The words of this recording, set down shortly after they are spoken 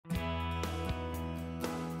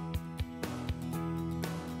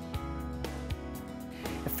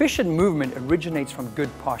Efficient movement originates from good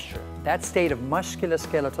posture. That state of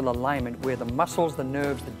musculoskeletal alignment where the muscles, the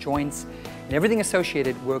nerves, the joints, and everything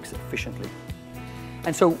associated works efficiently.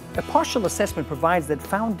 And so a postural assessment provides that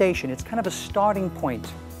foundation. It's kind of a starting point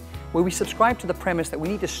where we subscribe to the premise that we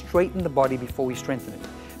need to straighten the body before we strengthen it.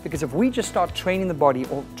 Because if we just start training the body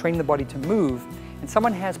or training the body to move, and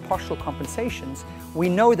someone has postural compensations, we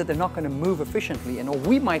know that they're not going to move efficiently, and all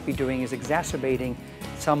we might be doing is exacerbating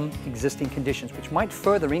some existing conditions, which might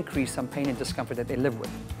further increase some pain and discomfort that they live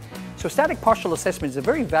with. So static postural assessment is a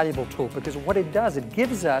very valuable tool because what it does, it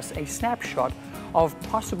gives us a snapshot of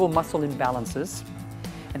possible muscle imbalances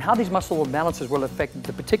and how these muscle imbalances will affect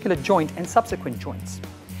the particular joint and subsequent joints.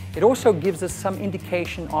 It also gives us some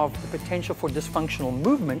indication of the potential for dysfunctional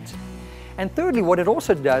movement. And thirdly, what it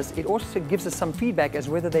also does, it also gives us some feedback as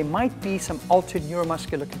whether there might be some altered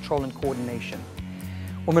neuromuscular control and coordination.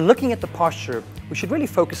 When we're looking at the posture, we should really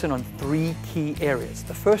focus in on three key areas.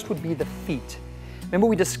 The first would be the feet. Remember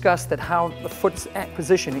we discussed that how the foot's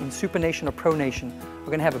position in supination or pronation are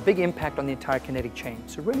going to have a big impact on the entire kinetic chain.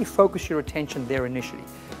 So really focus your attention there initially.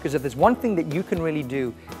 Because if there's one thing that you can really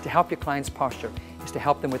do to help your client's posture, is to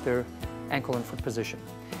help them with their ankle and foot position.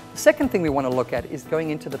 The second thing we want to look at is going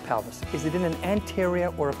into the pelvis. Is it in an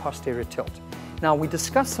anterior or a posterior tilt? Now we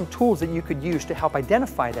discussed some tools that you could use to help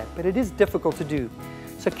identify that, but it is difficult to do.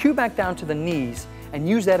 So cue back down to the knees and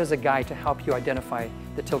use that as a guide to help you identify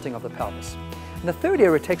the tilting of the pelvis. And the third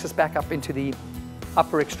area takes us back up into the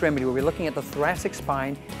upper extremity where we're looking at the thoracic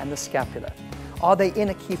spine and the scapula. Are they in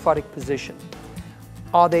a kyphotic position?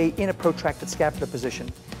 Are they in a protracted scapular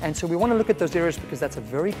position? And so we want to look at those areas because that's a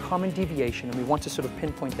very common deviation and we want to sort of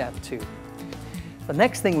pinpoint that too. The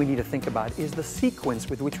next thing we need to think about is the sequence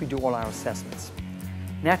with which we do all our assessments.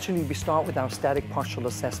 Naturally, we start with our static postural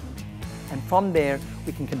assessment. And from there,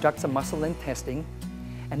 we can conduct some muscle length testing.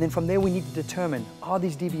 And then from there, we need to determine, are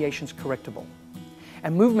these deviations correctable?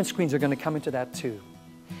 And movement screens are going to come into that too.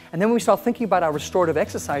 And then when we start thinking about our restorative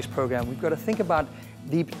exercise program, we've got to think about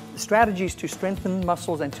the strategies to strengthen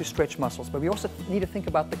muscles and to stretch muscles. But we also need to think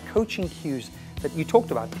about the coaching cues that you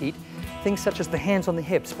talked about, Pete. Things such as the hands on the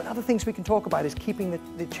hips. But other things we can talk about is keeping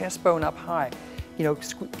the chest bone up high,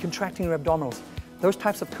 contracting your abdominals. Those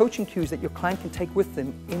types of coaching cues that your client can take with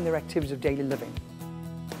them in their activities of daily living.